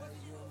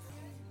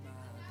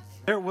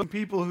there will be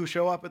people who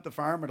show up at the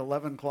farm at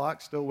 11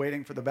 o'clock still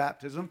waiting for the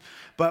baptism,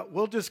 but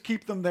we'll just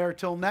keep them there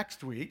till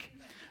next week.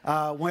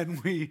 When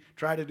we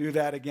try to do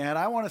that again.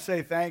 I want to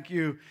say thank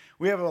you.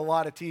 We have a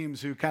lot of teams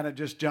who kind of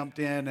just jumped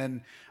in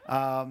and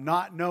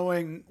not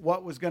knowing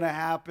what was going to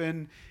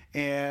happen,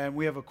 and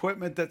we have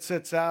equipment that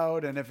sits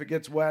out, and if it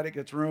gets wet, it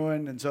gets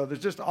ruined, and so there's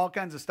just all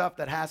kinds of stuff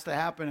that has to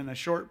happen in a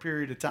short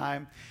period of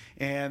time,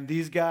 and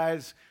these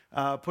guys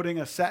putting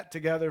a set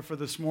together for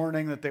this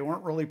morning that they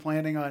weren't really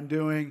planning on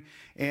doing,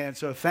 and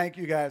so thank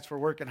you guys for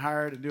working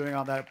hard and doing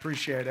all that.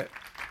 Appreciate it.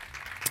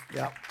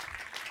 Yeah.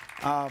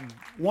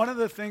 One of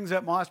the things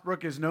that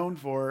Mossbrook is known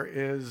for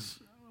is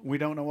we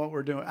don't know what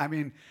we're doing. I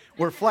mean,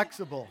 we're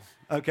flexible,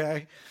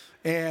 okay?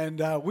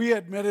 And we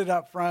admitted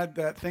up front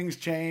that things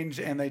change,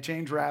 and they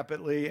change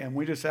rapidly, and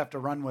we just have to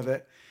run with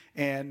it.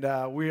 And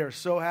we are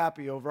so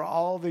happy over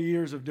all the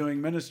years of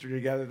doing ministry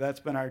together. That's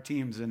been our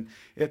teams, and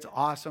it's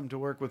awesome to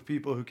work with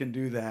people who can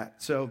do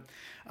that. So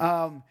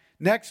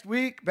next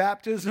week,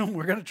 baptism,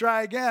 we're going to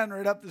try again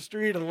right up the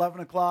street at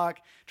 11 o'clock,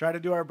 try to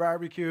do our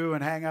barbecue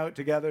and hang out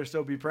together.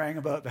 So be praying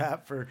about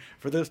that for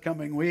this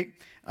coming week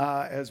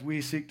as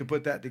we seek to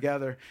put that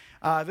together.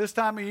 This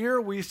time of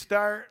year, we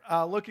start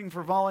looking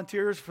for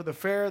volunteers for the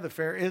fair. The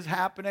fair is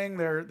happening.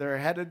 They're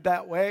headed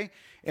that way.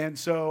 And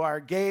so our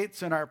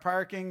gates and our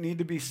parking need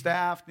to be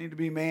staffed, need to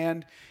be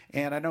manned.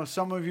 And I know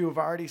some of you have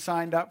already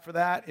signed up for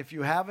that. If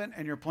you haven't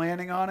and you're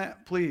planning on it,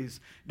 please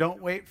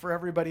don't wait for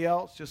everybody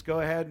else. Just go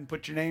ahead and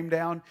put your name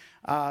down.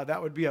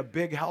 That would be a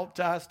big help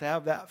to us to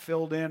have that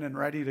filled in and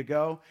ready to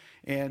go.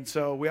 And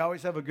so we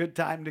always have a good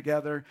time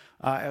together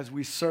as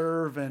we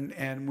serve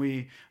and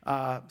we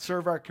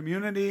serve our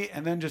community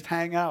and then just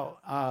hang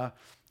out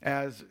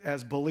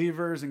as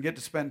believers and get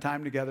to spend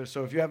time together.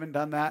 So if you haven't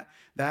done that,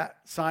 that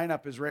sign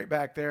up is right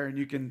back there and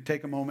you can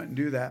take a moment and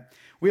do that.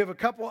 We have a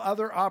couple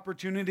other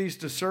opportunities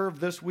to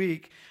serve this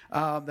week.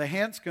 The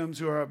Hanscoms,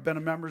 who have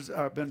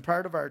been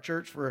part of our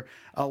church for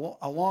a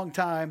long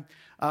time,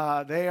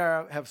 they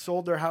have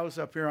sold their house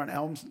up here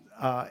on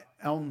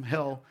Elm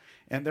Hill,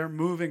 and they're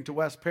moving to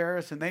West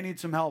Paris, and they need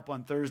some help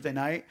on Thursday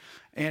night.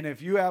 And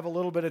if you have a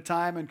little bit of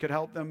time and could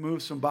help them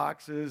move some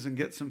boxes and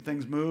get some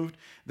things moved,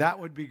 that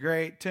would be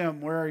great.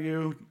 Tim, where are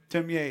you?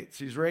 Tim Yates,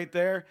 he's right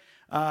there.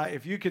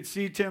 If you could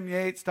see Tim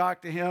Yates,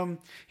 talk to him.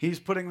 He's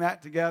putting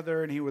that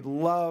together, and he would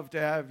love to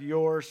have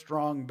your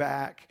strong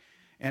back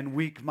and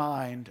weak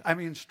mind. I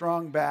mean,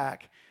 strong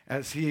back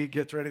as he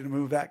gets ready to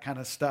move that kind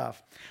of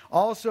stuff.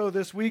 Also,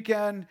 this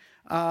weekend,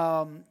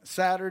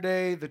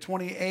 Saturday the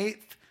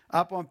 28th,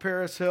 up on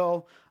Paris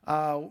Hill,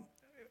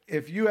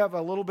 if you have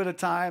a little bit of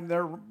time,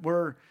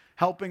 we're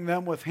helping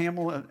them with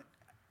Hannibal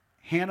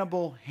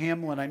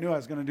Hamlin. I knew I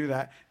was going to do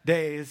that.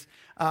 Days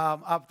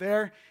up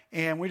there.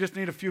 And we just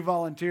need a few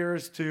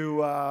volunteers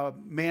to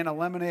man a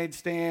lemonade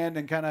stand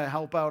and kind of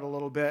help out a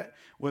little bit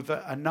with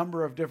a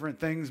number of different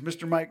things.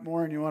 Mr. Mike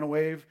Moore, and you want to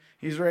wave?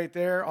 He's right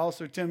there.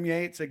 Also, Tim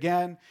Yates.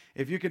 Again,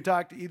 if you could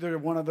talk to either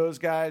one of those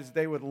guys,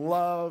 they would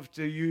love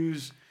to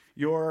use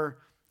your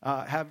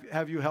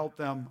have you help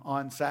them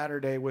on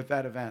Saturday with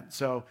that event.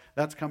 So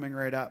that's coming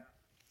right up.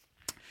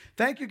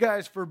 Thank you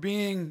guys for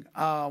being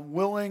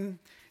willing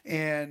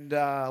and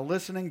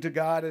listening to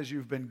God as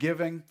you've been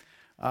giving.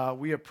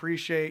 We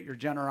appreciate your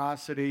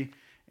generosity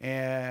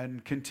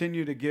and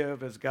continue to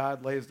give as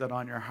God lays that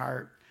on your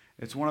heart.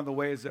 It's one of the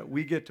ways that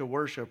we get to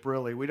worship,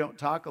 really. We don't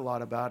talk a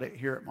lot about it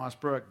here at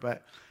Mossbrook,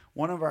 but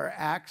one of our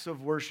acts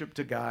of worship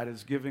to God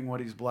is giving what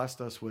he's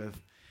blessed us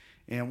with.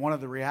 And one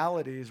of the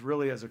realities,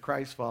 really, as a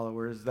Christ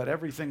follower, is that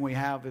everything we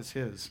have is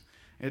his.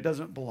 It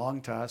doesn't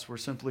belong to us. We're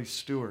simply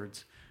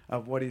stewards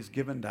of what he's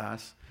given to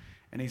us.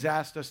 And he's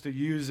asked us to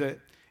use it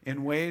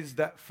in ways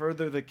that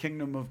further the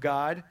kingdom of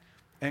God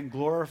and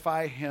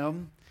glorify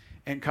him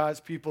and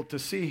cause people to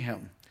see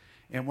him.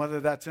 And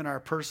whether that's in our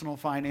personal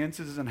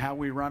finances and how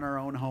we run our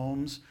own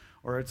homes,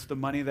 or it's the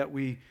money that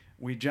we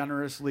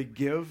generously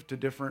give to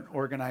different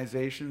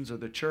organizations or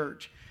the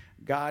church,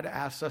 God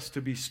asks us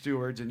to be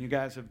stewards, and you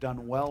guys have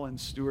done well in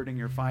stewarding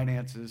your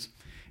finances.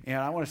 And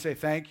I want to say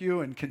thank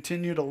you and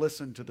continue to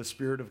listen to the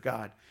Spirit of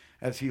God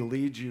as he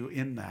leads you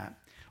in that.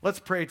 Let's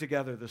pray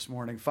together this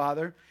morning.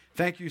 Father,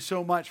 thank you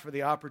so much for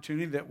the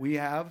opportunity that we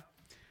have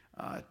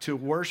to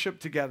worship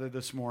together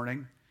this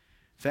morning.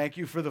 Thank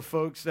you for the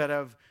folks that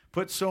have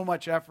put so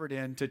much effort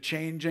into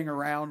changing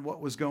around what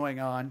was going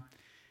on.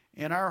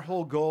 And our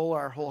whole goal,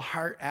 our whole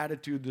heart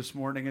attitude this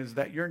morning is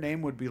that your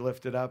name would be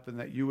lifted up and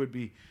that you would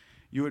be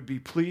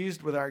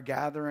pleased with our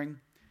gathering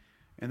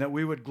and that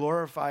we would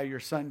glorify your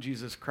Son,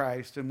 Jesus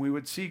Christ, and we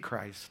would see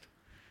Christ.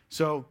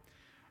 So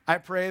I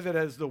pray that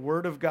as the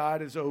Word of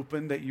God is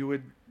opened,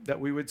 that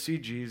we would see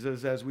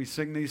Jesus as we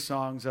sing these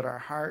songs, that our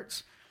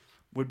hearts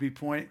would be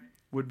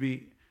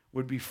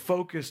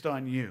focused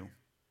on you.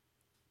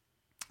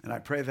 And I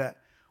pray that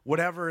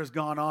whatever has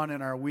gone on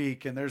in our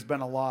week, and there's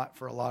been a lot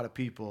for a lot of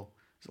people,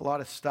 there's a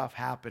lot of stuff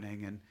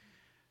happening, and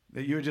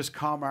that you would just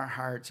calm our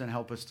hearts and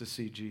help us to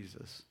see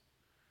Jesus.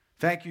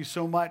 Thank you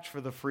so much for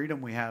the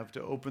freedom we have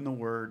to open the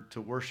Word,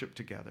 to worship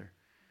together.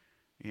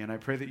 And I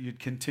pray that you'd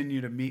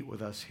continue to meet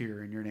with us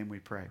here. In your name we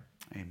pray.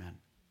 Amen.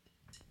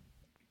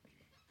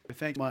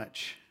 Thank you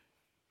much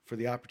for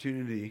the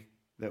opportunity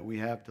that we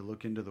have to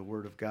look into the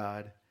Word of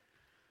God.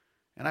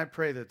 And I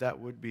pray that that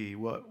would be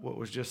what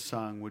was just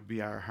sung would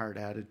be our heart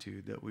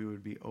attitude, that we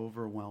would be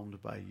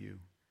overwhelmed by you.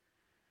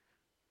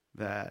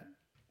 That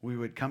we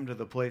would come to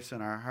the place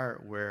in our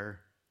heart where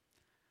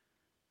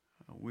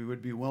we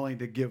would be willing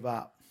to give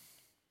up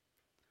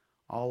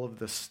all of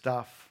the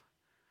stuff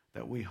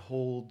that we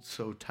hold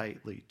so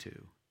tightly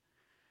to.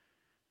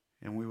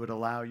 And we would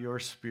allow your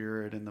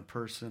Spirit in the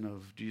person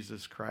of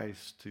Jesus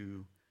Christ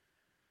to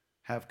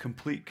have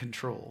complete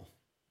control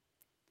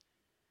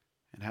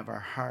and have our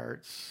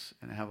hearts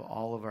and have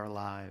all of our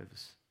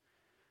lives.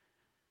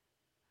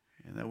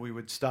 And that we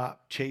would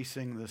stop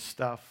chasing the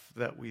stuff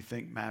that we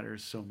think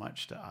matters so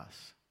much to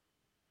us.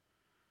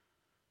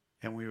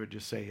 And we would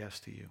just say yes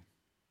to you.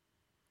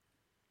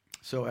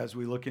 So as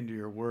we look into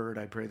your word,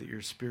 I pray that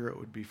your Spirit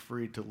would be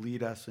free to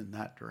lead us in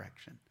that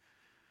direction.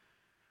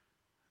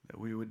 That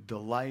we would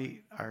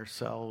delight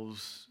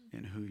ourselves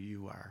in who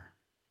you are.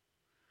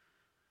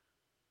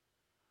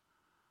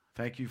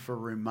 Thank you for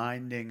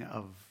reminding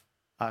of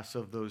us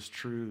of those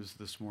truths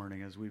this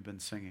morning as we've been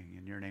singing.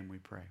 In your name we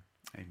pray.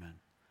 Amen.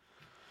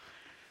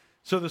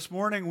 So this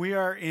morning we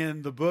are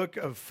in the book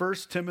of 1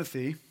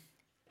 Timothy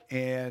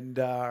and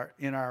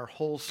in our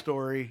whole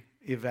story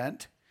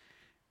event.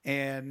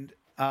 And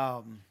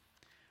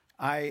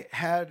I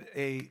had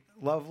a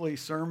lovely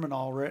sermon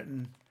all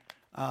written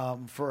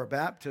for a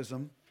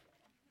baptism.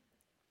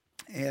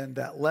 And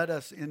that led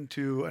us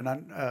into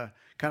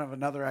kind of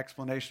another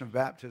explanation of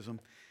baptism.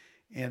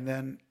 And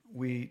then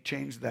we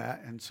changed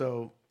that. And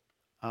so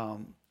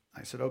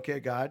I said, okay,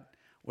 God,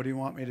 what do you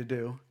want me to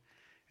do?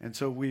 And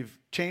so we've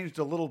changed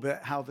a little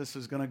bit how this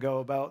is going to go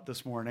about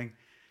this morning.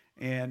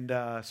 And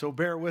so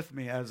bear with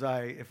me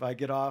if I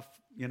get off,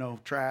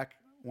 track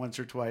once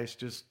or twice,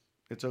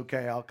 it's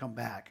okay. I'll come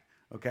back.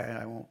 Okay.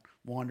 I won't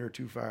wander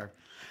too far.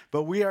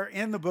 But we are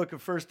in the book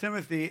of 1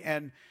 Timothy,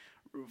 and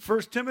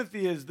 1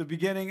 Timothy is the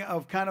beginning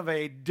of kind of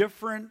a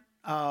different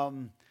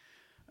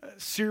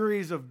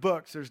series of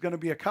books. There's going to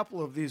be a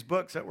couple of these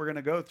books that we're going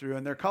to go through,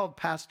 and they're called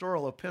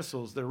pastoral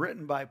epistles. They're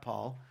written by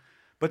Paul,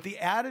 but the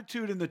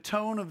attitude and the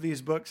tone of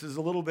these books is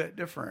a little bit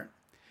different.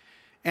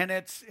 And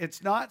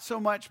it's not so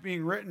much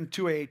being written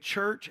to a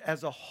church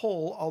as a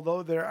whole,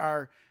 although there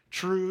are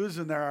truths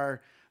and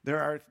there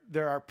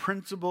are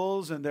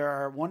principles and there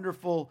are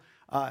wonderful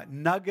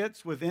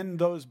nuggets within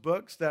those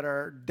books that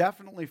are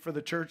definitely for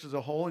the church as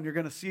a whole. And you're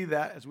going to see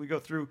that as we go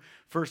through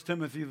 1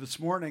 Timothy this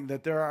morning,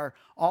 that there are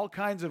all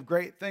kinds of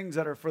great things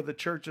that are for the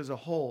church as a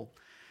whole.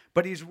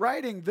 But he's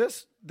writing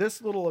this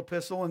little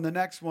epistle and the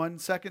next one,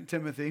 2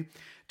 Timothy,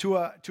 to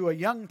a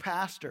young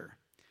pastor.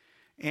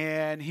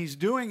 And he's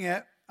doing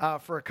it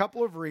for a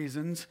couple of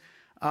reasons.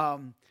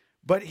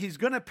 But he's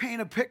going to paint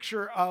a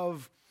picture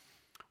of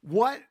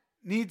what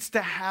needs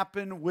to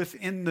happen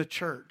within the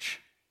church.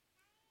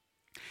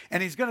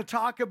 And he's going to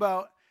talk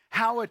about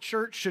how a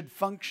church should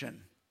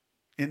function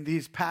in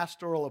these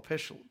pastoral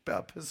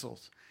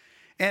epistles.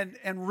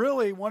 And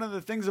really, one of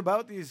the things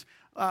about these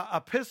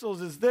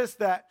epistles is this,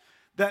 that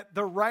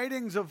the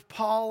writings of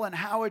Paul and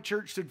how a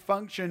church should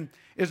function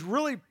is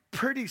really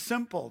pretty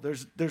simple.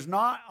 There's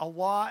not a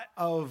lot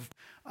of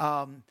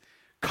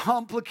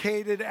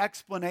complicated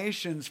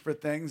explanations for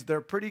things. They're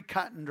pretty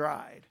cut and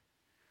dried.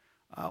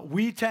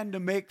 We tend to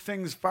make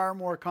things far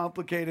more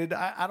complicated.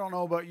 I don't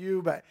know about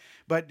you,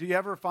 but do you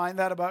ever find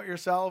that about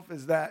yourself?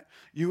 Is that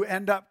you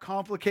end up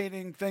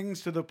complicating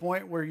things to the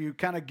point where you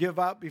kind of give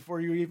up before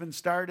you even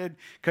started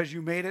because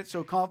you made it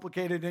so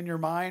complicated in your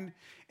mind?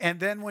 And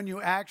then when you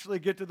actually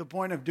get to the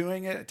point of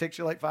doing it, it takes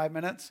you like 5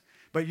 minutes,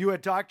 but you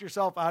had talked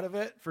yourself out of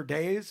it for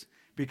days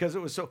because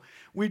it was so.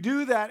 We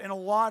do that in a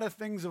lot of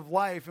things of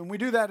life, and we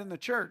do that in the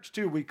church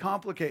too. We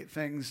complicate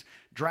things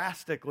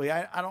drastically.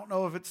 I don't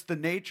know if it's the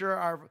nature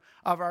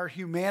of our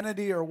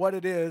humanity or what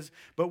it is,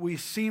 but we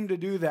seem to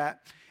do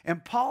that.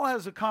 And Paul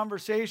has a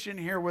conversation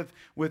here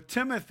with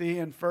Timothy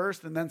in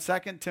 1st and then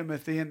 2nd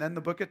Timothy and then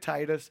the book of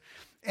Titus.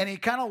 And he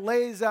kind of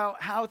lays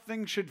out how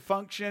things should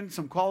function,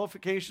 some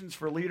qualifications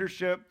for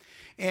leadership.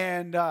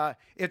 And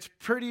it's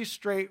pretty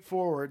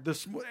straightforward.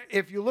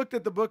 If you looked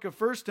at the book of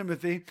 1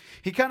 Timothy,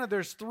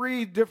 there's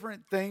 3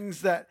 different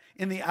things that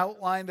in the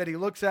outline that he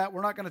looks at.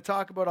 We're not going to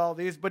talk about all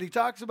these, but he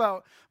talks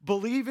about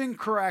believing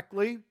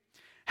correctly,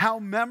 how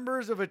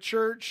members of a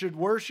church should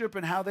worship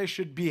and how they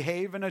should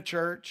behave in a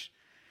church,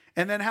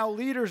 and then how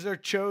leaders are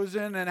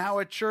chosen and how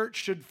a church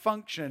should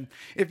function.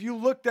 If you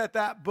looked at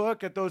that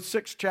book, at those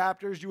 6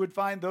 chapters, you would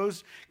find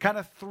those kind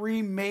of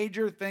 3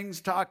 major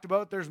things talked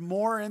about. There's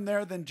more in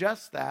there than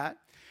just that,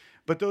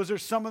 but those are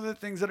some of the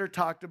things that are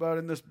talked about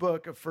in this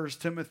book of 1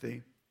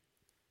 Timothy.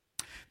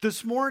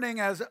 This morning,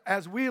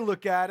 as we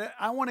look at it,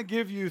 I want to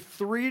give you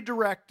 3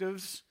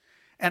 directives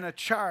and a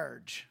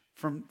charge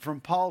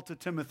from Paul to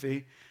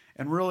Timothy,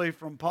 and really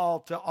from Paul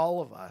to all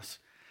of us.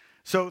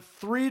 So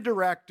 3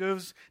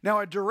 directives. Now,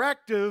 a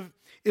directive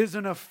is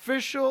an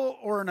official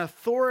or an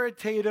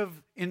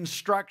authoritative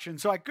instruction.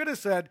 So I could have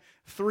said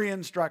 3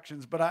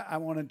 instructions, but I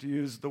wanted to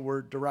use the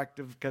word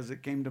directive because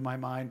it came to my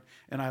mind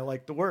and I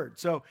like the word.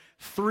 So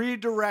 3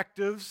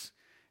 directives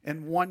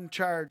and 1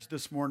 charge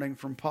this morning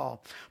from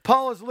Paul.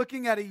 Paul is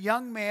looking at a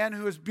young man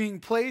who is being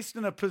placed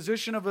in a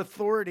position of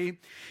authority.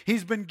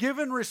 He's been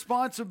given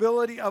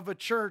responsibility of a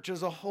church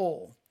as a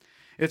whole.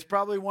 It's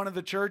probably one of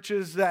the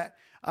churches that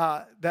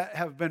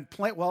have been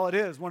planted. Well, it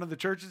is one of the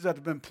churches that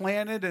have been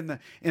planted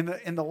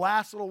in the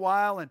last little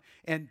while,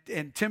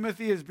 and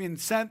Timothy is being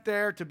sent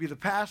there to be the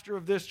pastor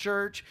of this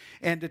church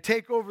and to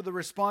take over the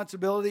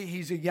responsibility.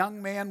 He's a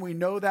young man. We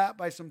know that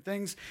by some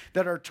things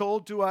that are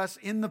told to us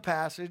in the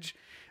passage.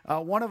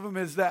 One of them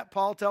is that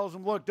Paul tells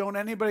him, "Look, don't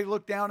anybody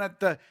look down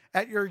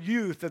at your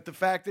youth, at the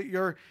fact that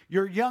you're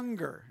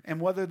younger." And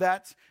whether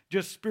that's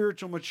just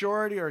spiritual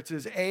maturity or it's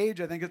his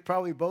age, I think it's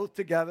probably both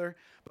together.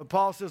 But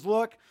Paul says,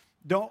 "Look,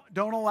 don't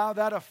allow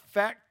that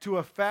to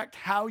affect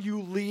how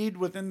you lead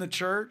within the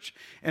church."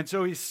 And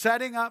so he's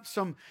setting up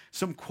some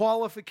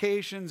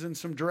qualifications and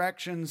some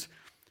directions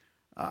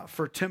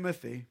for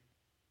Timothy.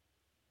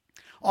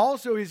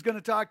 Also, he's going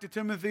to talk to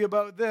Timothy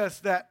about this,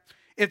 that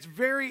it's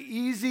very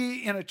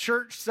easy in a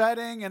church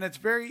setting, and it's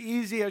very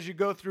easy as you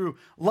go through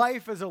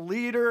life as a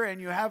leader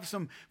and you have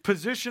some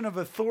position of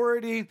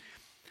authority,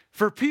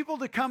 for people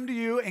to come to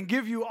you and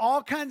give you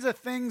all kinds of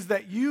things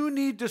that you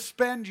need to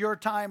spend your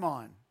time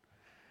on.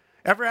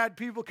 Ever had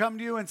people come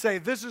to you and say,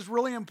 "This is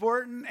really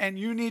important and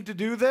you need to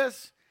do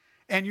this,"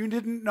 and you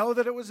didn't know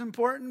that it was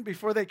important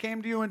before they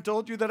came to you and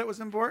told you that it was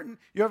important?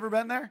 You ever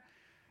been there?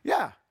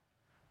 Yeah.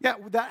 Yeah,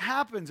 that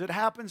happens. It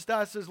happens to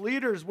us as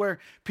leaders where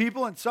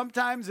people, and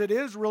sometimes it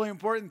is really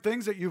important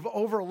things that you've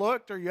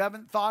overlooked or you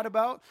haven't thought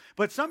about,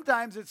 but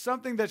sometimes it's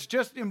something that's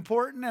just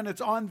important and it's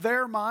on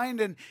their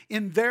mind, and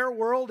in their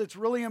world it's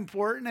really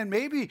important, and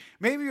maybe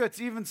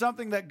it's even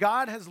something that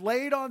God has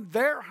laid on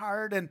their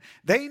heart and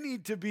they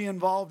need to be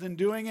involved in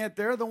doing it.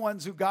 They're the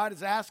ones who God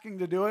is asking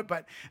to do it,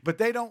 but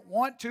they don't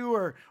want to,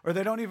 or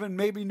they don't even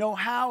maybe know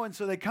how, and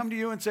so they come to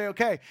you and say,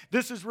 "Okay,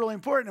 this is really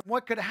important." And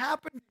what could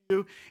happen to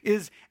you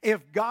is, if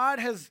God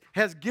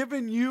has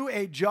given you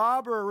a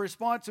job or a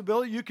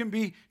responsibility, you can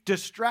be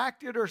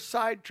distracted or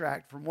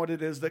sidetracked from what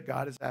it is that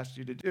God has asked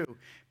you to do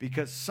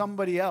because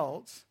somebody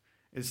else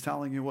is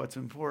telling you what's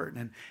important.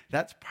 And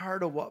that's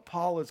part of what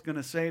Paul is going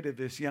to say to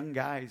this young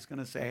guy. He's going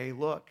to say, "Hey,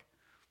 look,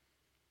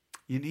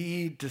 you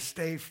need to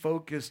stay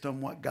focused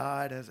on what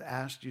God has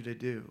asked you to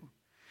do."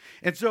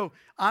 And so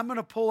I'm going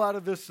to pull out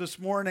of this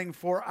morning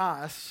for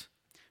us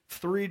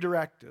 3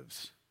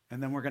 directives.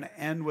 And then we're going to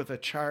end with a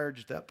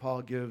charge that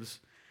Paul gives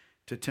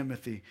to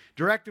Timothy.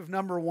 Directive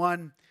number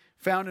 1,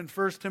 found in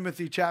 1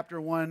 Timothy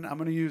chapter 1. I'm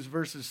going to use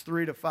verses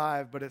 3 to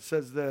 5, but it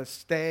says this: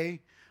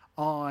 stay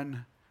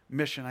on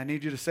mission. I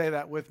need you to say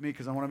that with me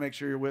because I want to make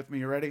sure you're with me.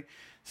 You ready?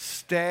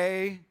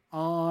 Stay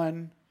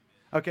on.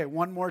 Okay,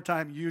 one more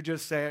time. You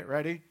just say it.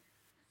 Ready?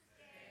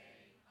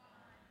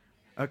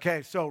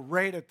 Okay, so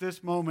right at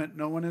this moment,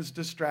 no one is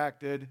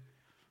distracted.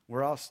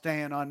 We're all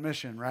staying on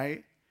mission,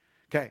 right?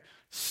 Okay,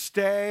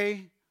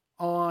 stay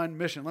on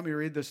mission. Let me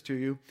read this to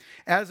you.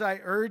 "As I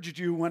urged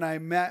you when I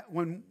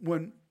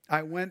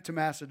went to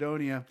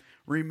Macedonia,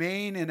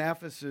 remain in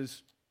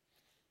Ephesus,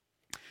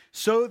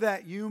 so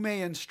that you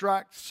may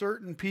instruct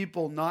certain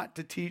people not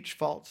to teach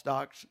false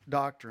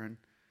doctrine,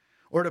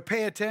 or to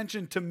pay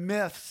attention to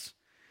myths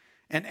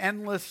and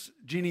endless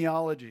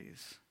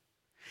genealogies.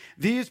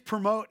 These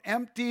promote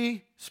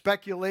empty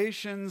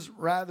speculations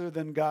rather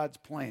than God's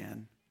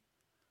plan,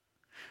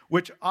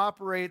 which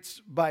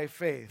operates by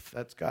faith."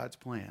 That's God's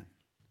plan.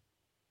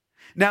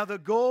 "Now the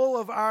goal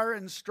of our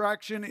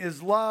instruction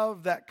is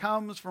love that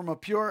comes from a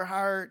pure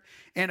heart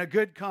and a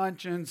good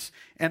conscience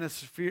and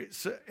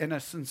a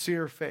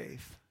sincere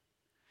faith."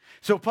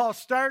 So Paul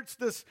starts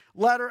this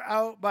letter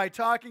out by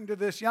talking to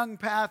this young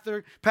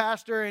pastor,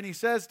 and he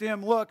says to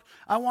him, "Look,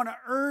 I want to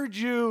urge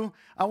you,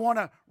 I want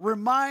to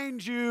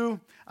remind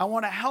you, I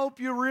want to help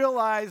you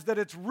realize that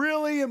it's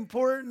really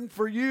important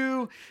for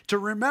you to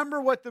remember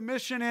what the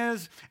mission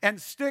is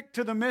and stick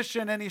to the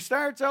mission." And he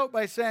starts out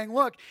by saying,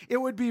 "Look, it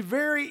would be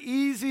very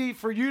easy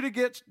for you to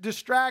get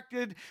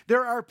distracted.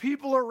 There are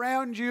people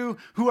around you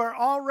who are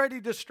already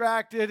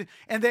distracted,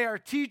 and they are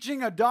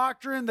teaching a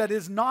doctrine that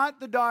is not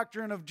the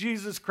doctrine of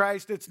Jesus Christ.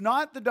 It's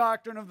not the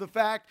doctrine of the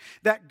fact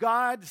that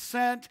God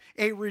sent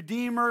a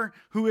Redeemer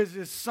who is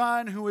his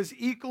Son, who is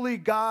equally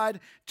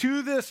God,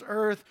 to this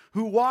earth,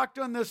 who walked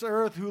on this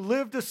earth, who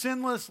lived a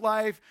sinless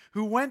life,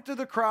 who went to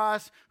the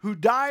cross, who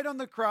died on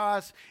the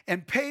cross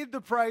and paid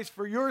the price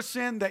for your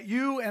sin that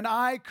you and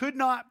I could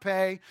not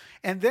pay.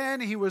 And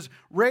then he was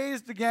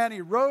raised again.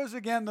 He rose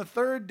again the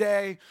 3rd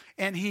day,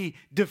 and he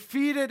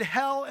defeated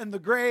hell and the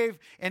grave,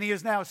 and he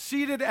is now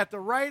seated at the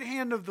right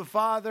hand of the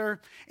Father.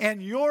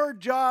 And your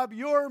job,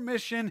 your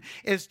mission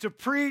is to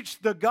preach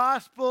the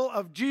gospel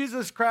of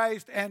Jesus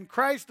Christ and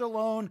Christ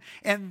alone.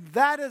 And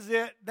that is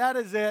it. That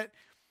is it.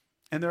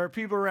 And there are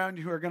people around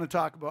you who are going to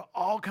talk about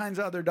all kinds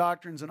of other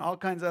doctrines and all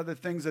kinds of other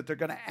things that they're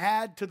going to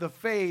add to the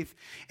faith.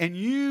 And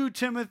you,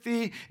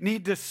 Timothy,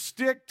 need to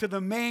stick to the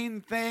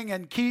main thing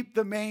and keep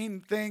the main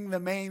thing the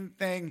main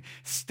thing.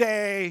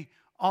 Stay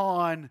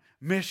on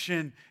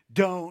mission.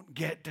 Don't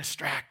get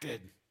distracted.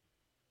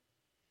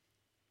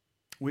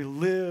 We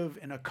live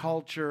in a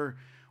culture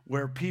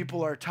where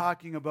people are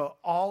talking about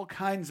all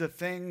kinds of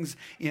things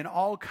in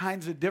all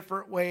kinds of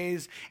different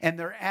ways, and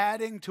they're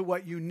adding to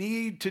what you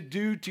need to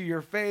do to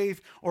your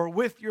faith or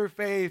with your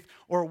faith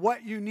or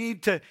what you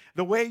need to,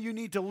 the way you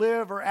need to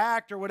live or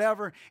act or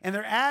whatever, and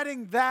they're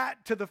adding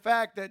that to the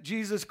fact that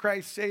Jesus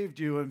Christ saved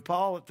you. And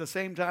Paul at the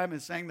same time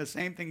is saying the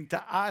same thing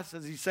to us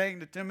as he's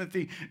saying to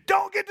Timothy,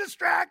 don't get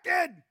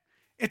distracted.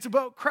 It's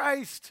about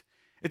Christ.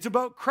 It's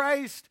about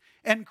Christ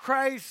and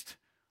Christ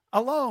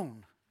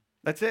alone.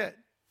 That's it.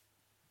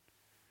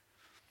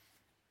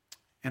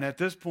 And at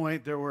this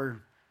point, there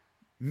were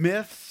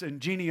myths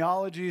and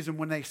genealogies. And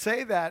when they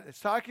say that, it's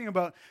talking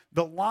about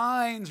the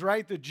lines,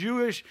 right? The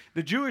Jewish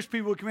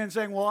people come in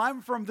saying, well,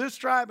 I'm from this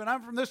tribe and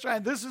I'm from this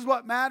tribe. This is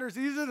what matters.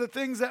 These are the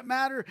things that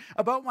matter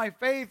about my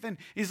faith. And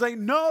he's like,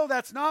 no,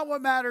 that's not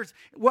what matters.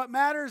 What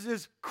matters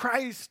is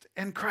Christ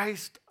and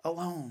Christ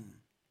alone.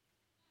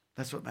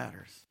 That's what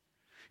matters.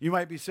 You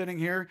might be sitting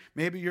here.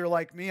 Maybe you're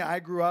like me. I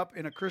grew up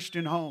in a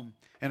Christian home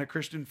and a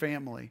Christian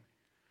family.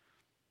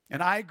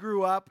 And I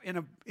grew up in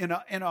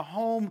a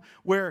home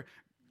where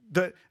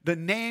the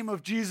name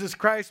of Jesus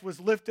Christ was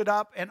lifted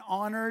up and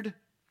honored.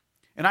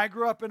 And I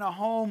grew up in a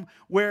home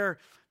where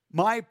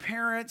my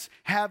parents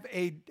had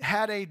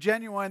a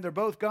genuine, they're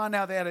both gone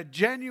now, they had a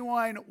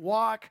genuine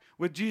walk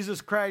with Jesus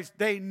Christ.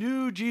 They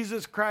knew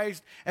Jesus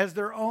Christ as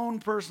their own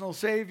personal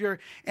Savior.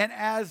 And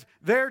as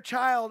their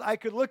child, I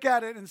could look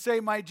at it and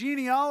say, my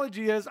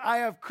genealogy is I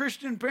have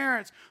Christian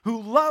parents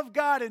who love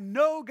God and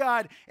know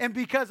God. And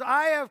because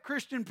I have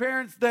Christian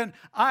parents, then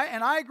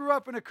I grew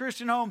up in a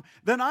Christian home,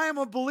 then I am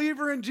a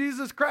believer in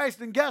Jesus Christ.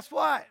 And guess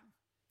what?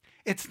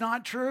 It's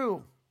not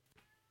true.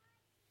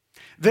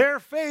 Their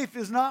faith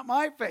is not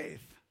my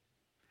faith.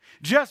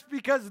 Just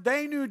because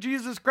they knew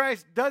Jesus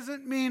Christ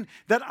doesn't mean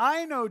that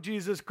I know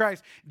Jesus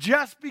Christ.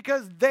 Just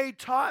because they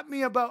taught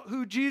me about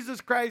who Jesus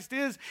Christ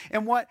is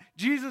and what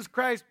Jesus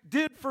Christ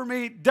did for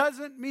me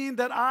doesn't mean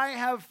that I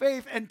have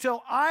faith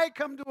until I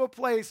come to a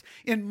place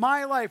in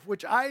my life,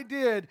 which I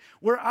did,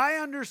 where I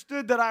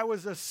understood that I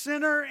was a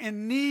sinner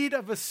in need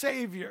of a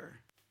Savior.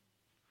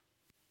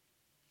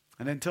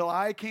 And until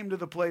I came to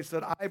the place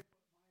that I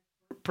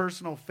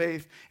personal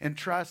faith and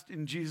trust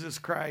in Jesus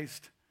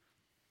Christ,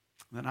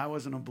 then I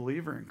wasn't a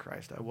believer in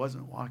Christ. I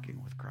wasn't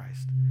walking with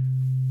Christ.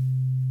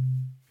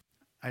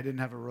 I didn't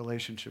have a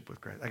relationship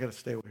with Christ. I got to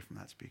stay away from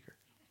that speaker.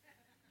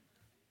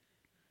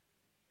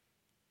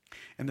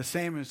 And the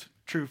same is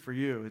true for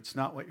you. It's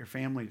not what your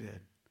family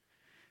did.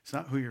 It's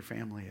not who your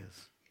family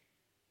is.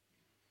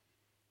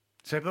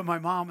 Say, but my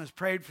mom has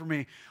prayed for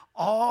me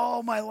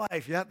all my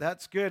life. Yeah,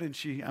 that's good. And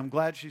I'm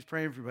glad she's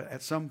praying for you. But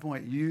at some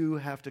point, you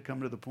have to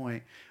come to the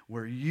point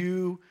where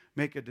you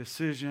make a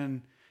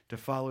decision to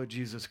follow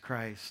Jesus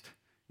Christ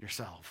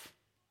yourself.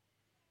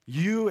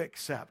 You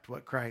accept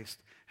what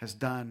Christ has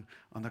done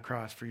on the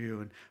cross for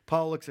you. And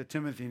Paul looks at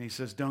Timothy and he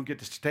says, don't get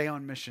to stay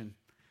on mission.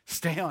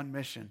 Stay on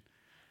mission.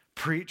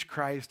 Preach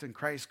Christ and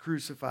Christ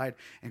crucified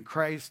and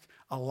Christ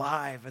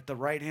alive at the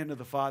right hand of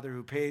the Father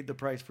who paid the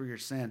price for your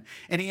sin.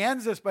 And he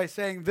ends this by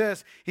saying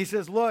this. He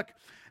says, look,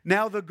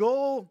 now the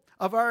goal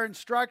of our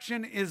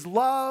instruction is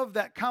love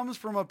that comes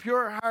from a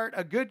pure heart,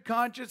 a good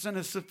conscience, and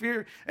a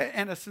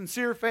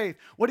sincere faith.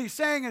 What he's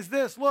saying is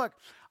this, look,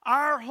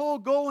 our whole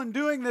goal in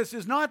doing this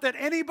is not that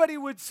anybody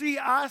would see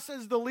us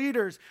as the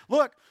leaders.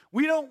 Look,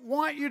 we don't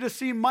want you to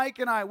see Mike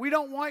and I. We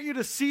don't want you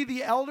to see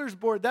the elders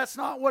board. That's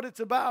not what it's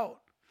about.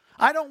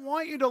 I don't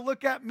want you to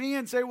look at me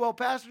and say, well,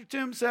 Pastor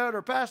Tim said,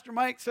 or Pastor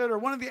Mike said, or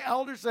one of the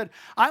elders said.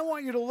 I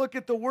want you to look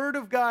at the Word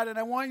of God, and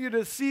I want you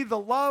to see the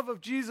love of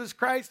Jesus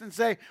Christ and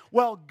say,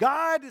 well,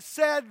 God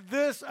said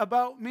this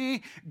about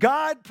me.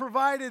 God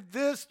provided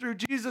this through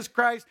Jesus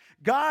Christ.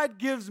 God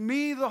gives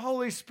me the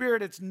Holy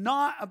Spirit. It's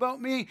not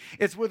about me.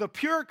 It's with a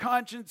pure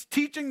conscience,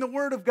 teaching the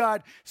Word of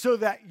God so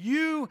that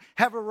you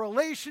have a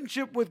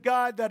relationship with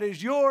God that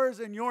is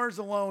yours and yours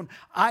alone.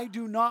 I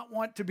do not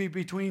want to be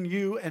between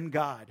you and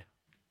God.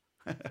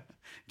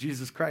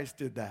 Jesus Christ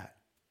did that.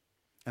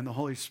 And the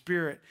Holy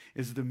Spirit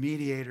is the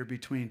mediator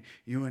between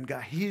you and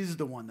God. He's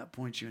the one that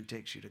points you and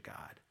takes you to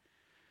God.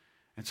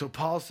 And so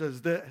Paul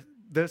says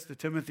this to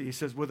Timothy. He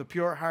says, with a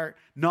pure heart,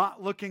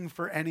 not looking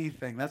for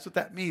anything. That's what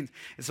that means.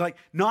 It's like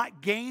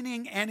not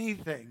gaining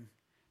anything.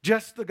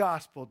 Just the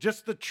gospel,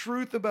 just the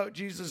truth about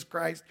Jesus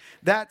Christ.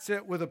 That's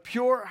it, with a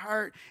pure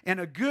heart and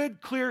a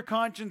good, clear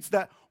conscience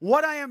that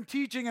what I am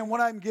teaching and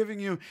what I'm giving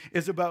you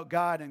is about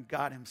God and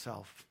God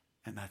himself.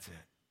 And that's it.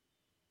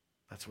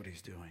 That's what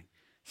he's doing.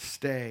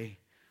 Stay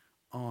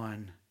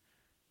on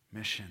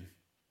mission.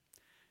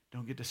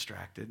 Don't get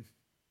distracted.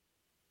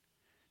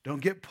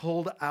 Don't get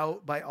pulled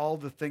out by all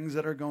the things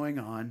that are going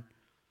on.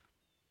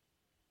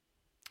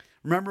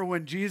 Remember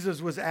when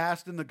Jesus was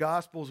asked in the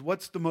Gospels,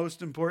 what's the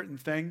most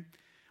important thing?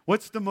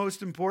 What's the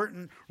most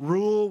important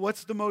rule? What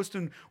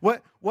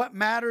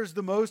matters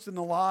the most in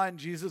the law? And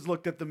Jesus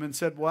looked at them and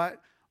said, what?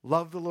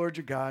 Love the Lord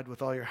your God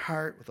with all your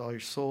heart, with all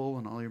your soul,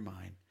 and all your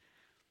mind,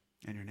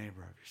 and your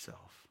neighbor of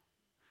yourself.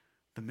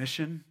 The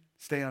mission,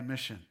 stay on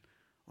mission.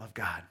 Love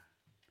God.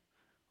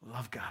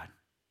 Love God.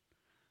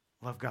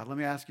 Love God. Let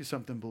me ask you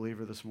something,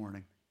 believer, this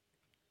morning.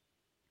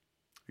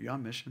 Are you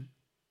on mission?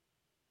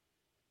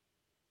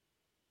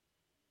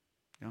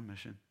 You on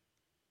mission?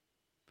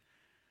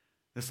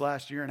 This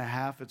last year and a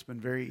half, it's been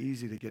very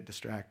easy to get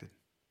distracted.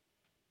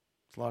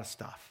 It's a lot of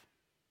stuff.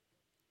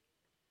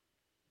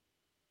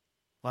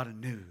 A lot of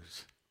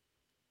news.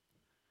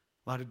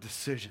 A lot of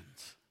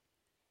decisions.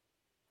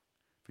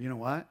 But you know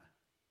what?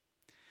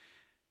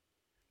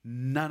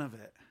 None of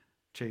it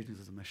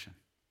changes the mission.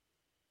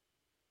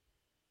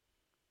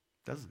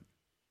 Doesn't.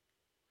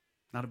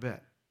 Not a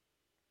bit.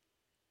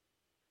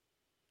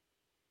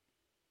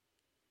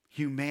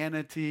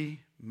 Humanity,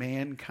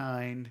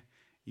 mankind,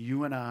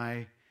 you and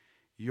I,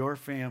 your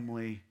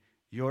family,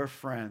 your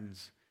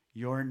friends,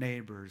 your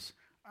neighbors,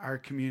 our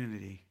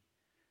community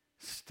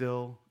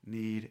still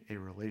need a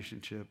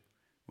relationship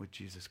with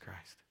Jesus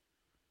Christ.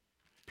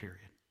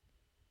 Period.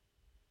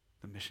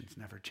 The mission's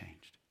never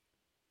changed.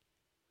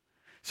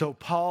 So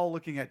Paul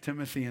looking at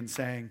Timothy and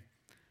saying,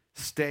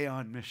 stay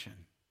on mission.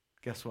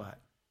 Guess what?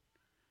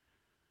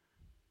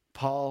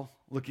 Paul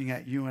looking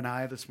at you and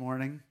I this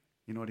morning,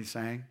 you know what he's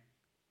saying?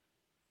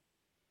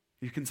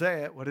 You can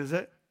say it. What is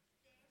it?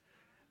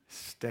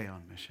 Stay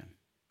on mission.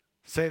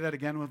 Say that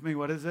again with me.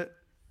 What is it?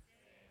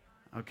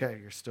 Okay,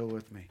 you're still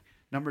with me.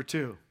 Number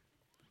 2.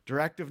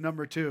 Directive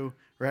number 2.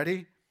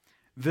 Ready?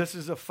 This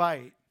is a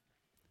fight.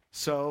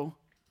 So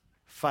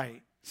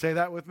fight. Say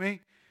that with me.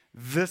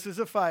 This is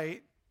a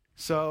fight.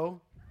 So,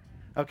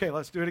 okay,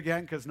 let's do it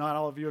again because not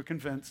all of you are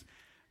convinced.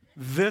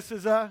 This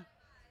is a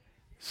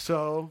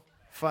so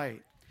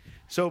fight.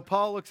 So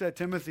Paul looks at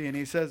Timothy and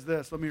he says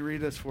this. Let me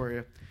read this for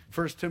you.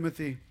 1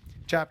 Timothy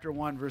chapter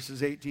 1,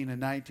 verses 18 and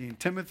 19.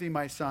 Timothy,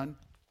 my son,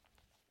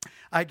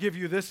 I give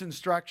you this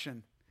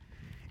instruction.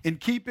 In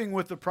keeping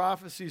with the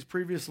prophecies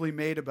previously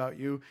made about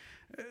you,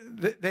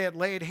 they had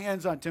laid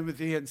hands on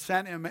Timothy and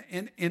sent him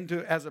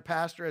into as a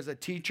pastor, as a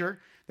teacher.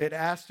 They had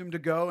asked him to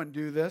go and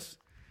do this,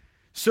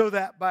 so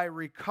that by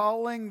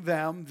recalling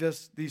them,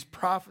 these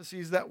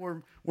prophecies that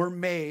were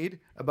made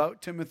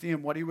about Timothy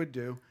and what he would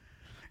do,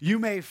 you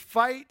may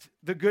fight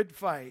the good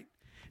fight,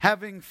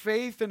 having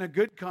faith and a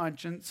good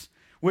conscience,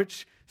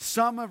 which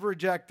some have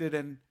rejected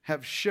and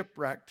have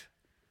shipwrecked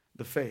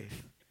the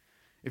faith.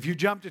 If you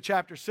jump to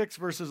chapter 6,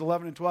 verses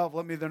 11 and 12,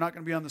 they're not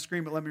going to be on the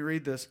screen, but let me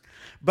read this.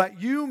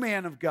 But you,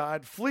 man of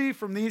God, flee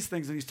from these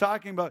things. And he's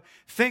talking about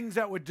things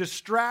that would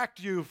distract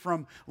you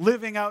from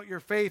living out your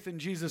faith in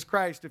Jesus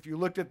Christ. If you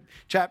looked at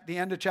the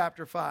end of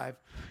chapter 5.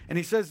 And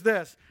he says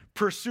this,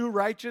 pursue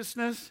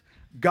righteousness,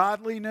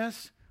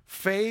 godliness,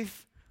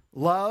 faith,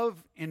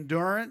 love,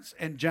 endurance,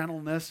 and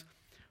gentleness.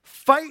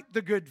 Fight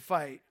the good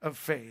fight of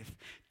faith.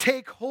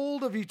 Take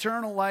hold of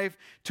eternal life,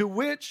 to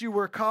which you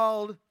were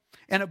called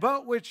and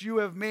about which you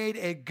have made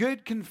a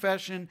good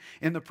confession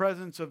in the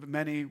presence of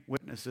many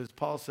witnesses.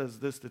 Paul says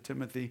this to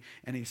Timothy,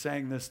 and he's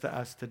saying this to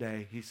us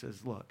today. He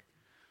says, look,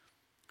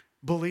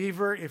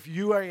 believer, if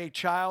you are a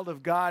child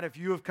of God, if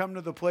you have come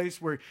to the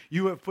place where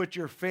you have put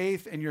your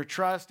faith and your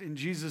trust in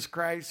Jesus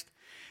Christ,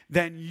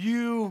 then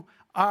you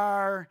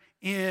are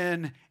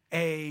in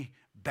a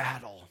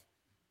battle.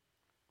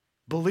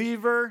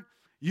 Believer,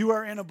 you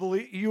are in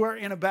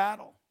a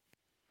battle.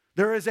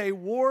 There is a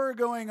war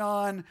going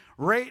on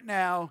right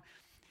now,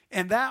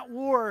 and that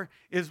war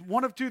is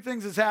one of two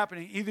things that's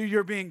happening. Either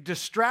you're being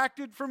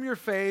distracted from your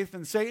faith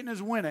and Satan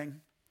is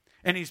winning,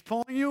 and he's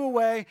pulling you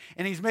away,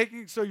 and he's making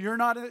it so you're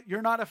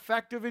not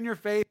effective in your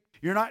faith,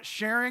 you're not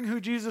sharing who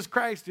Jesus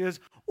Christ is,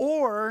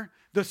 or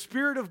the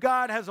Spirit of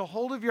God has a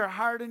hold of your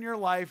heart and your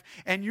life,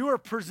 and you are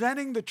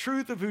presenting the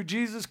truth of who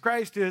Jesus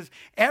Christ is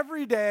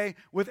every day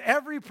with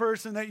every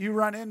person that you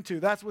run into.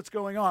 That's what's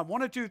going on.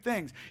 One of two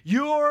things.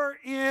 You're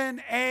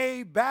in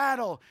a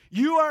battle.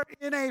 You are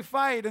in a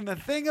fight. And the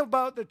thing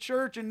about the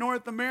church in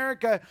North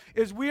America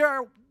is we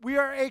are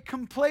a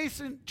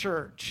complacent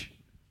church.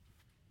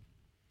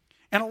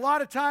 And a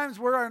lot of times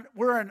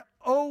we're an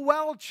oh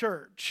well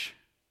church.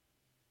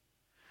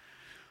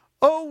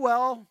 Oh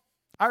well.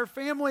 Our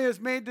family has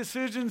made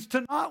decisions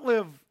to not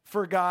live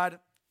for God.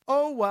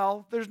 Oh,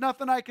 well, there's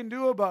nothing I can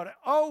do about it.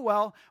 Oh,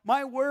 well,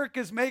 my work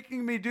is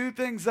making me do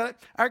things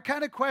that are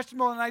kind of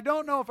questionable, and I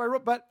don't know if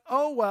but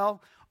oh,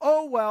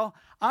 well,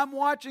 I'm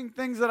watching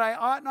things that I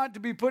ought not to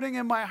be putting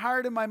in my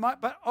heart and my mind,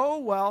 but oh,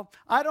 well,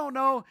 I don't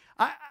know.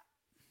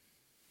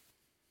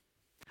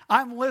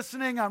 I'm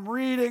listening, I'm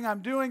reading,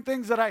 I'm doing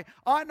things that I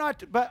ought not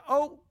to, but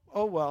oh,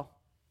 well.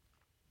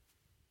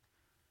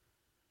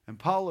 And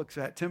Paul looks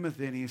at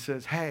Timothy and he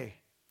says, hey,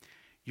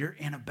 you're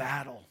in a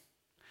battle.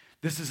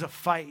 This is a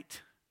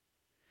fight.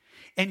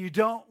 And you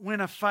don't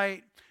win a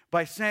fight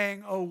by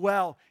saying, oh,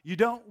 well. You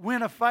don't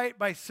win a fight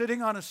by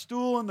sitting on a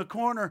stool in the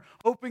corner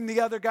hoping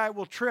the other guy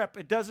will trip.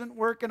 It doesn't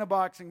work in a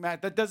boxing match.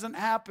 That doesn't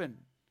happen.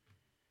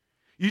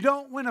 You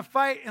don't win a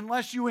fight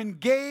unless you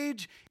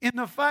engage in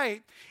the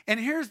fight. And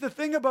here's the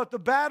thing about the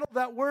battle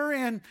that we're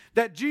in,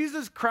 that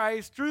Jesus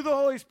Christ, through the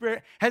Holy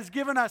Spirit, has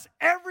given us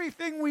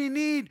everything we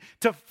need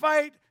to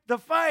fight the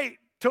fight,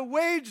 to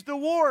wage the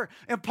war.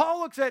 And Paul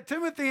looks at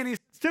Timothy and he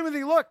says,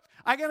 Timothy, look,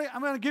 I'm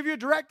going to give you a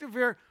directive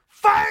here.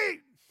 Fight!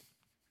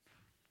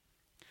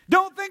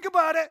 Don't think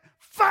about it.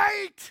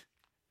 Fight!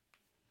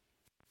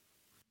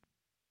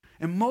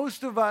 And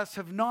most of us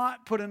have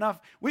not put enough,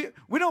 we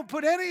don't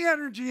put any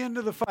energy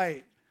into the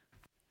fight.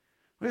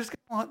 We just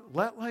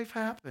let life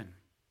happen.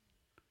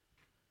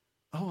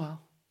 Oh,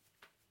 well.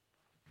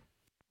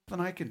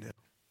 Nothing I can do.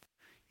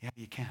 Yeah,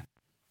 you can.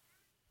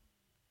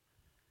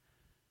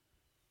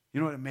 You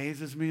know what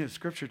amazes me is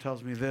Scripture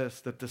tells me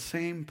this, that the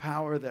same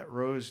power that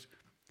rose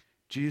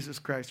Jesus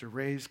Christ or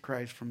raised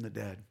Christ from the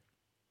dead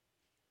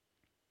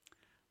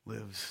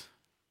lives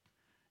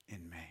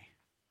in me.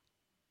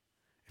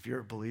 If you're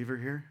a believer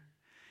here,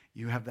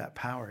 you have that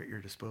power at your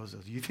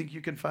disposal. You think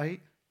you can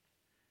fight?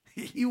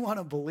 You want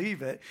to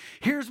believe it.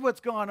 Here's what's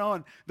gone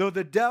on. Though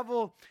the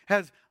devil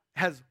has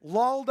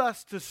lulled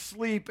us to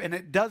sleep and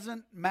it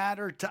doesn't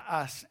matter to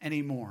us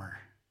anymore.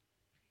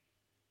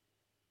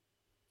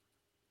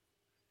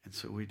 And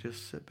so we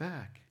just sit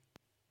back.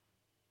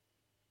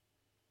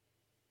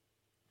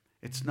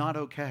 It's not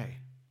okay.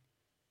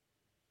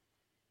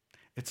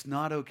 It's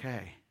not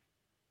okay.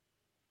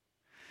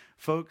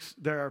 Folks,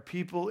 there are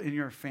people in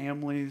your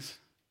families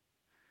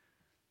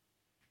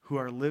who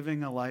are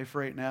living a life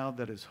right now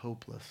that is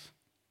hopeless.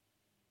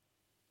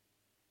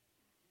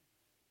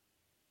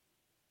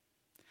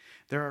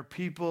 There are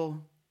people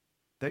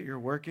that you're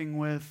working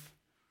with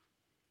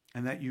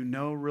and that you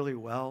know really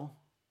well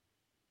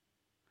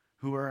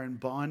who are in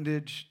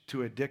bondage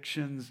to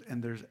addictions,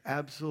 and there's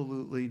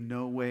absolutely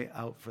no way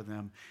out for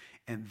them,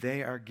 and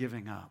they are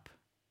giving up.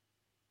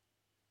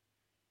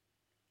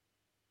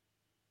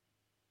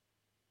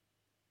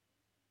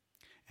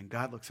 And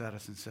God looks at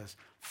us and says,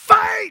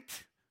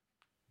 fight!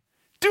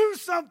 Do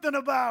something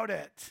about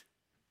it.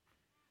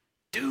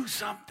 Do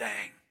something.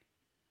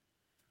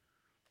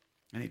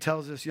 And he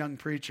tells this young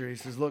preacher, he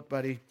says, look,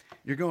 buddy,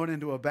 you're going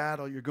into a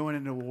battle, you're going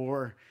into a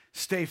war.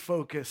 Stay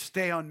focused,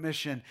 stay on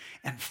mission,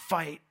 and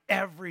fight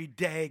every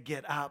day.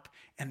 Get up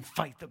and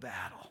fight the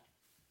battle.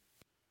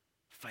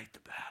 Fight the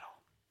battle.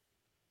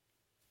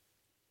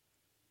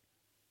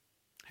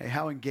 Hey,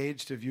 how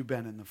engaged have you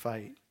been in the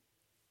fight?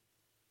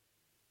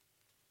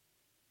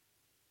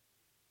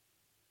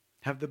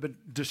 Have the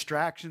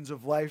distractions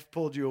of life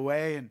pulled you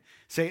away, and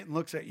Satan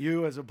looks at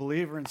you as a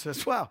believer and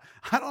says, well,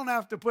 I don't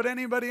have to put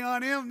anybody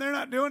on him. They're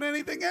not doing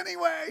anything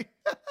anyway.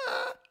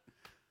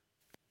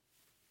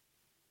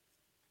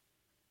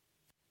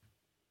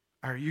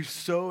 Are you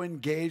so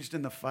engaged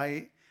in the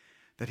fight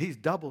that he's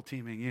double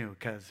teaming you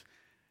because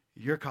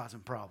you're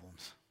causing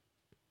problems?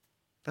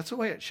 That's the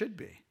way it should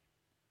be.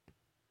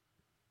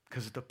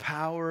 Because the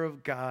power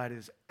of God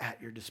is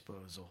at your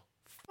disposal.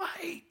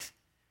 Fight.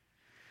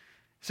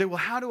 Say, well,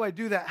 how do I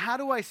do that? How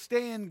do I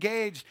stay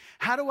engaged?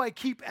 How do I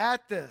keep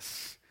at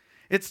this?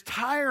 It's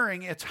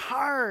tiring. It's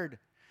hard.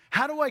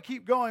 How do I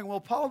keep going?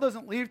 Well, Paul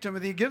doesn't leave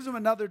Timothy. He gives him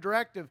another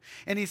directive.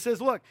 And he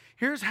says, look,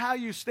 here's how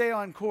you stay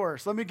on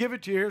course. Let me give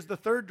it to you. Here's the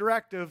third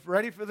directive.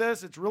 Ready for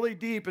this? It's really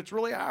deep. It's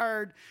really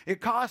hard. It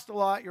costs a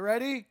lot. You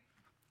ready?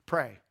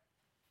 Pray.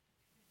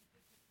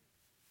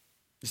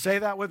 You say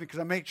that with me because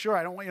I make sure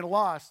I don't want you to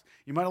lose.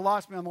 You might have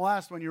lost me on the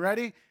last one. You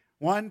ready?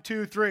 1,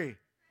 2, 3.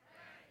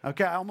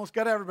 Okay, I almost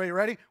got everybody.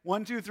 Ready?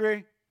 1, 2,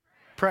 3.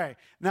 Pray.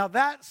 Now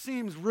that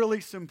seems really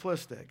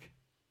simplistic.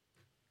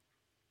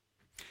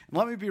 And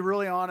let me be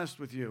really honest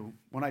with you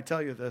when I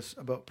tell you this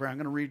about prayer. I'm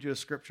going to read you a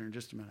scripture in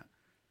just a minute.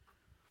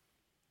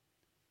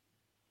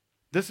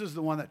 This is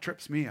the one that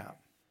trips me up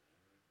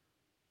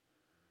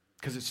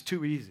because it's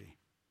too easy.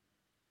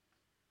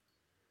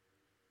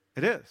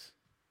 It is.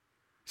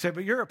 You say,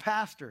 but you're a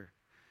pastor.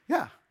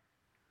 Yeah,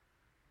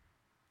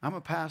 I'm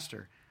a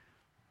pastor.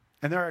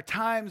 And there are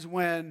times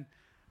when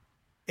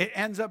it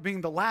ends up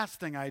being the last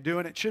thing I do,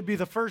 and it should be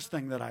the first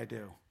thing that I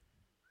do.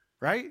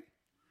 Right?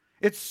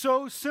 It's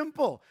so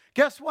simple.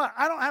 Guess what?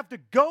 I don't have to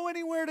go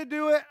anywhere to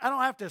do it. I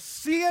don't have to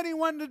see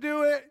anyone to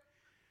do it.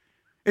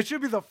 It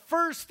should be the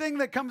first thing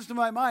that comes to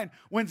my mind.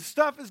 When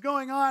stuff is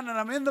going on and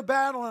I'm in the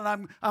battle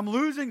and I'm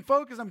losing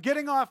focus, I'm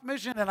getting off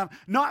mission and I'm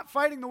not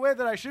fighting the way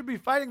that I should be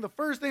fighting, the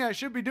first thing I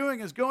should be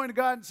doing is going to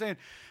God and saying,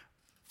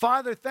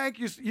 Father, thank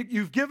you.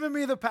 You've given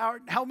me the power.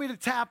 Help me to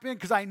tap in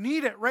because I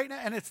need it right now.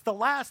 And it's the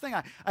last thing.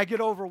 I get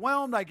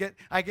overwhelmed. I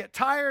get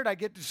tired. I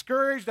get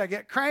discouraged. I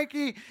get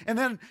cranky. And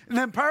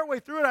then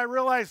partway through it, I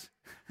realize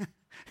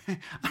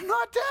I'm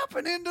not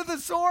tapping into the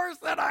source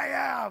that I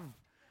have.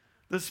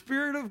 The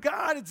Spirit of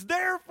God. It's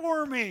there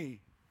for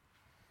me.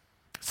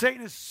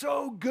 Satan is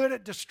so good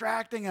at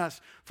distracting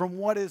us from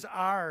what is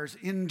ours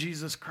in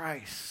Jesus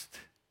Christ.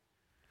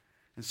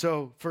 And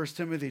so 1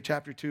 Timothy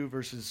chapter 2,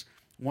 verses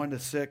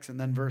 1-6, and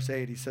then verse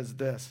 8, he says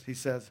this. He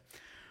says,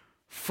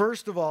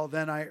 first of all,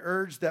 then I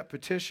urge that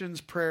petitions,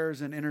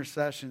 prayers, and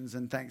intercessions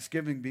and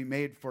thanksgiving be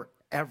made for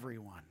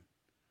everyone.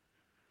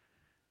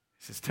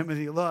 He says,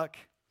 Timothy, look,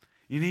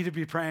 You need to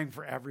be praying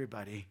for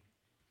everybody.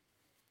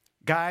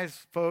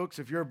 Guys, folks,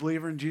 if you're a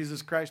believer in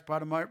Jesus Christ,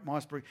 part of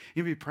Mossberg,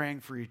 you need to be praying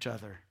for each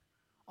other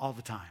all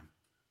the time.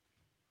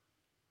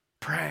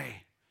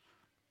 Pray.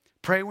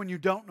 Pray when you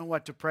don't know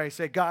what to pray.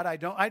 Say, God, I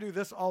do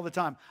this all the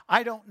time.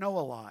 I don't know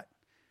a lot.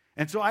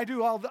 And so I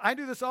do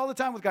this all the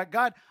time with God.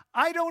 God,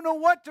 I don't know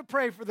what to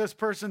pray for this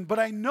person, but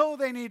I know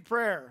they need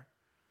prayer.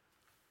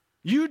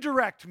 You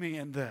direct me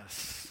in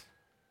this.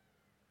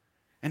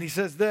 And he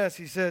says this,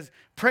 he says,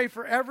 pray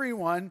for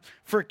everyone,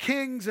 for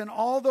kings and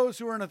all those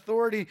who are in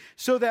authority,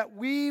 so that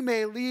we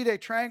may lead a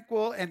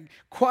tranquil and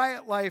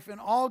quiet life in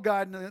all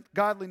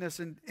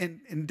godliness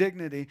and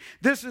dignity.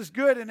 This is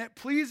good, and it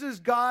pleases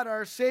God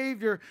our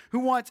Savior, who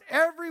wants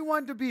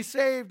everyone to be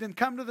saved and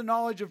come to the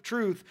knowledge of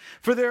truth.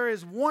 For there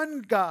is one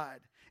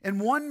God and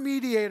one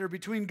mediator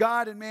between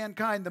God and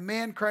mankind, the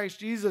man Christ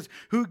Jesus,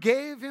 who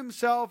gave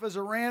himself as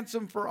a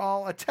ransom for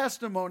all, a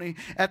testimony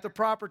at the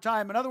proper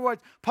time. In other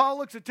words, Paul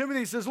looks at Timothy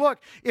and says, look,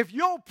 if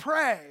you'll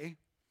pray,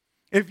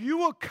 if you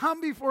will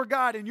come before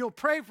God and you'll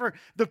pray for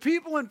the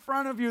people in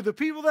front of you, the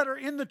people that are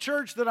in the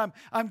church that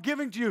I'm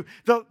giving to you,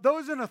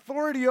 those in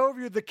authority over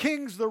you, the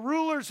kings, the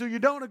rulers who you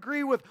don't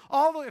agree with,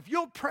 if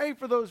you'll pray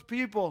for those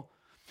people,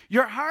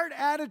 your heart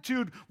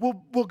attitude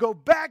will go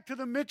back to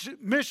the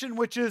mission,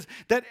 which is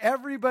that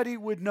everybody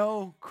would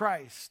know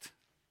Christ.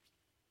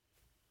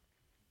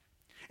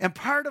 And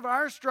part of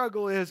our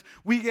struggle is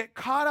we get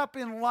caught up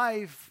in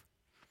life,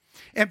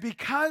 and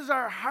because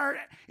our heart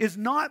is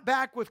not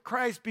back with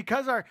Christ,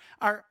 because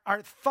our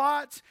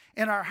thoughts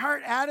and our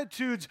heart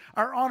attitudes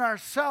are on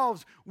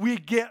ourselves, we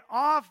get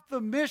off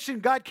the mission.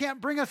 God can't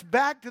bring us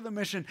back to the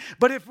mission.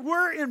 But if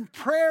we're in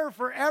prayer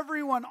for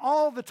everyone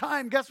all the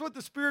time, guess what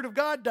the Spirit of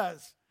God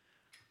does?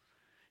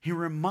 He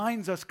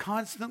reminds us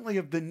constantly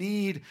of the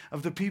need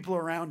of the people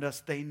around us.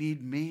 They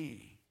need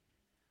me.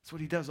 That's what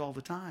he does all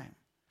the time.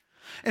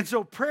 And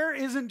so prayer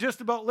isn't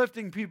just about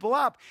lifting people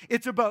up.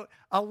 It's about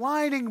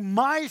aligning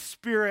my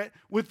spirit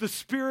with the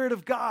Spirit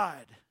of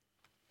God.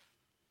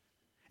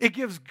 It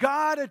gives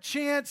God a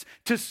chance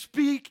to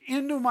speak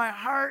into my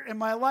heart and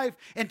my life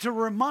and to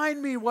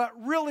remind me what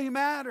really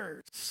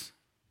matters.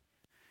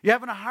 You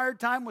having a hard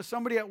time with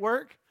somebody at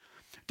work?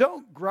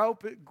 Don't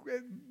grouch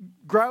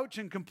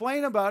and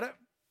complain about it.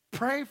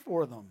 Pray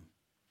for them.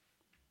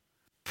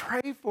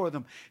 Pray for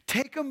them.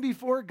 Take them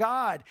before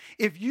God.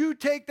 If you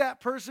take that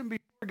person before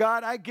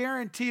God, I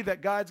guarantee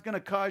that God's going to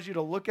cause you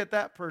to look at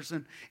that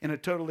person in a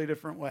totally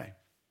different way.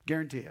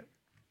 Guarantee it.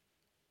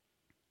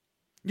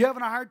 You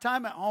having a hard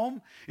time at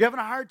home? You having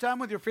a hard time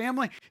with your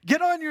family?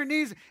 Get on your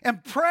knees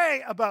and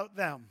pray about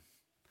them.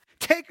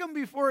 Take them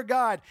before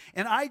God,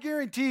 and I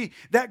guarantee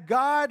that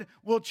God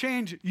will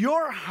change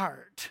your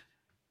heart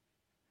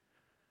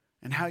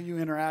and how you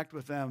interact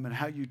with them and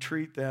how you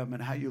treat them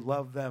and how you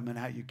love them and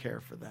how you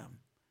care for them.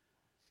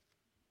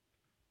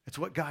 It's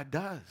what God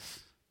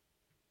does.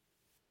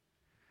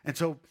 And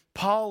so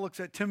Paul looks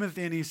at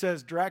Timothy and he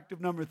says,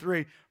 directive number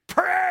 3,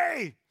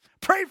 pray!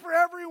 Pray for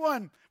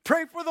everyone.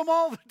 Pray for them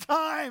all the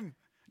time.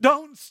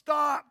 Don't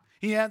stop.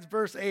 He ends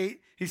verse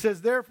 8. He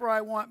says, therefore I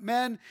want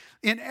men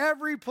in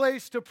every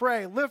place to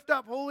pray. Lift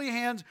up holy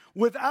hands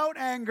without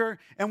anger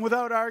and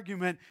without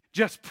argument.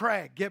 Just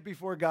pray. Get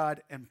before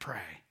God and pray.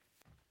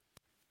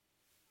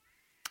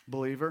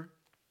 Believer,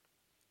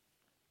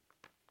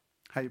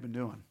 how you been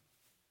doing?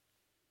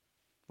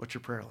 What's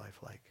your prayer life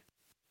like?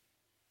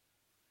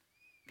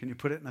 Can you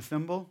put it in a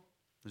thimble?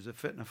 Does it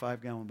fit in a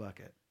 5-gallon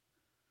bucket?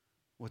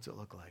 What's it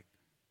look like?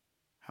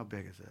 How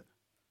big is it?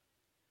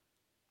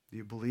 Do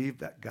you believe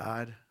that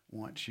God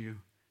wants you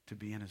to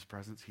be in his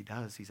presence? He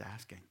does. He's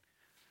asking.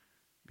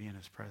 Be in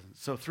his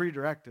presence. So 3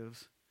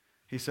 directives.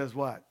 He says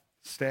what?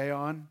 Stay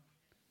on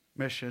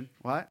mission.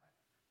 What?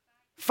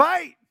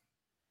 Fight.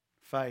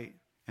 Fight.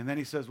 And then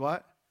he says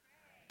what?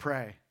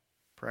 Pray.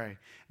 Pray. And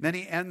then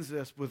he ends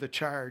this with a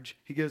charge.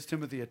 He gives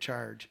Timothy a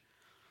charge.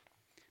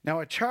 Now,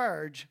 a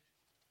charge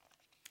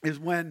is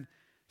when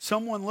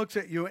someone looks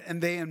at you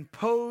and they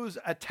impose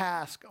a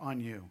task on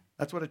you.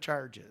 That's what a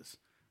charge is.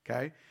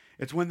 Okay?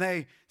 It's when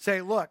they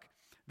say, look,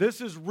 this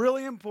is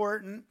really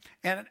important,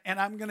 and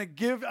I'm going to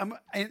give,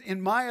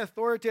 in my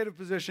authoritative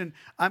position,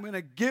 I'm going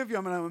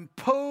to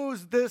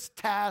impose this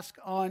task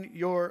on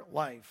your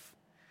life.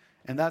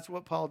 And that's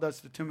what Paul does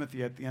to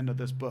Timothy at the end of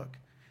this book.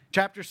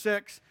 Chapter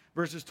 6,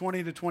 verses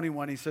 20 to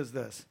 21, he says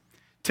this,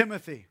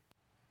 Timothy,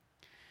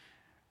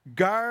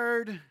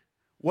 guard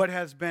what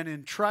has been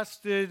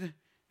entrusted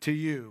to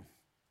you,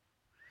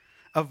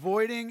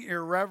 avoiding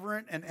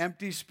irreverent and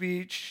empty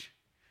speech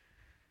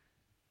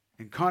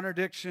and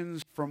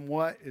contradictions from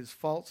what is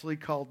falsely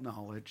called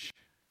knowledge.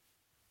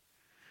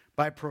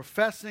 By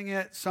professing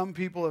it, some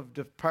people have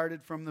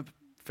departed from the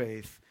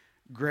faith.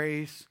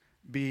 Grace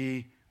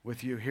be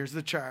with you. Here's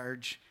the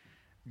charge.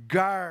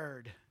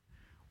 Guard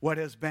what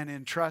has been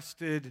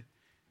entrusted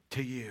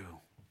to you.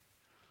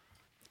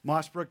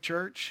 Mossbrook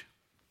Church,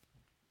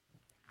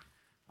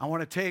 I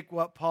want to take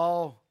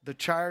the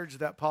charge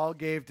that Paul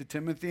gave to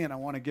Timothy, and I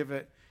want to give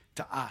it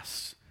to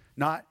us.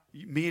 Not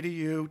me to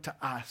you, to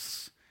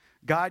us.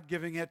 God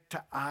giving it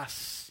to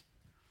us.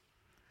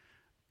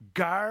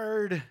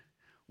 Guard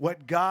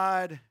what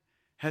God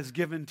has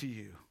given to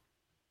you.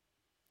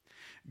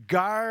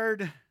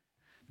 Guard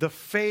the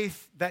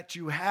faith that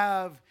you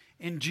have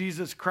in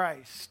Jesus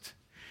Christ.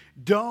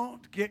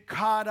 Don't get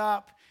caught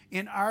up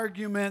in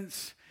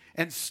arguments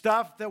and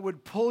stuff that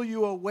would pull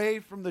you away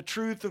from the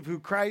truth of who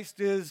Christ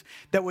is,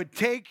 that would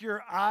take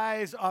your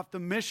eyes off the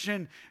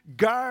mission.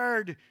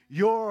 Guard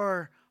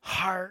your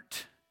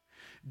heart.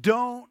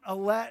 Don't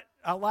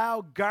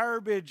allow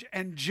garbage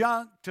and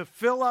junk to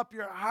fill up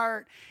your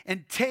heart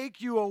and take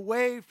you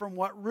away from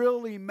what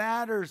really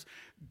matters.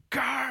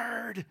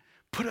 Guard.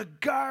 Put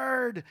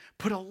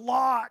a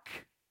lock.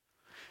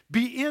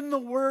 Be in the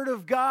Word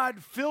of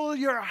God. Fill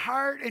your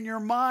heart and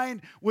your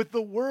mind with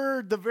the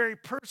Word, the very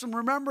person.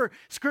 Remember,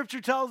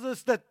 Scripture tells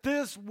us that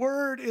this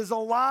Word is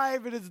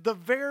alive. It is the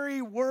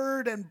very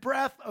Word and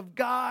breath of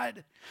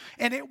God.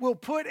 And it will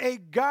put a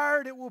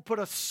guard, it will put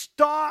a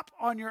stop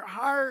on your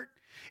heart.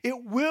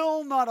 It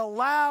will not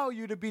allow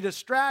you to be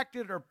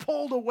distracted or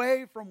pulled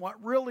away from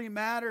what really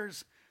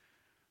matters.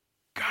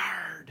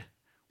 Guard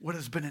what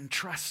has been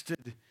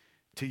entrusted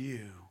to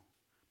you.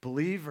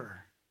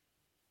 Believer,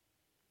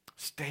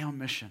 stay on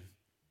mission.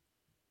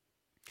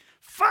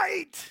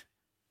 Fight.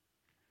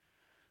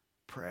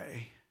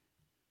 Pray.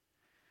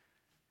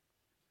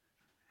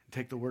 And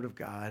take the Word of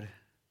God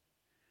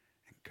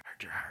and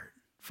guard your heart.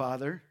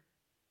 Father,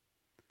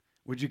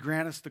 would you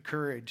grant us the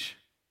courage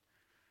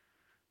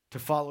to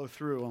follow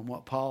through on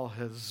what Paul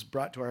has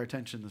brought to our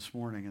attention this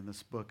morning in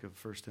this book of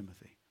 1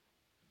 Timothy?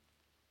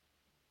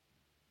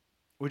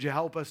 Would you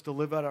help us to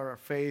live out our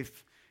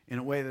faith in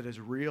a way that is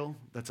real,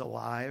 that's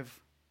alive?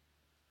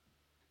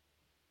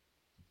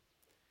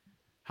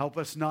 Help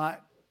us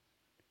not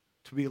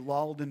to be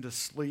lulled into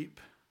sleep,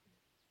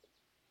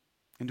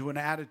 into an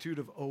attitude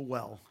of, oh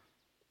well.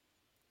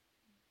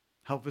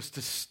 Help us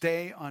to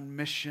stay on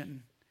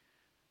mission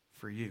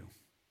for you.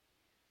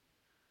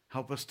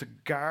 Help us to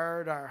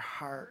guard our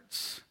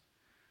hearts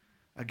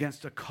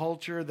against a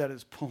culture that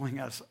is pulling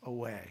us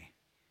away.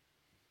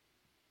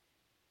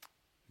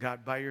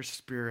 God, by your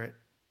Spirit,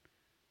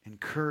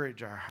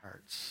 encourage our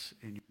hearts.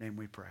 In your name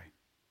we pray.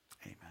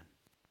 Amen.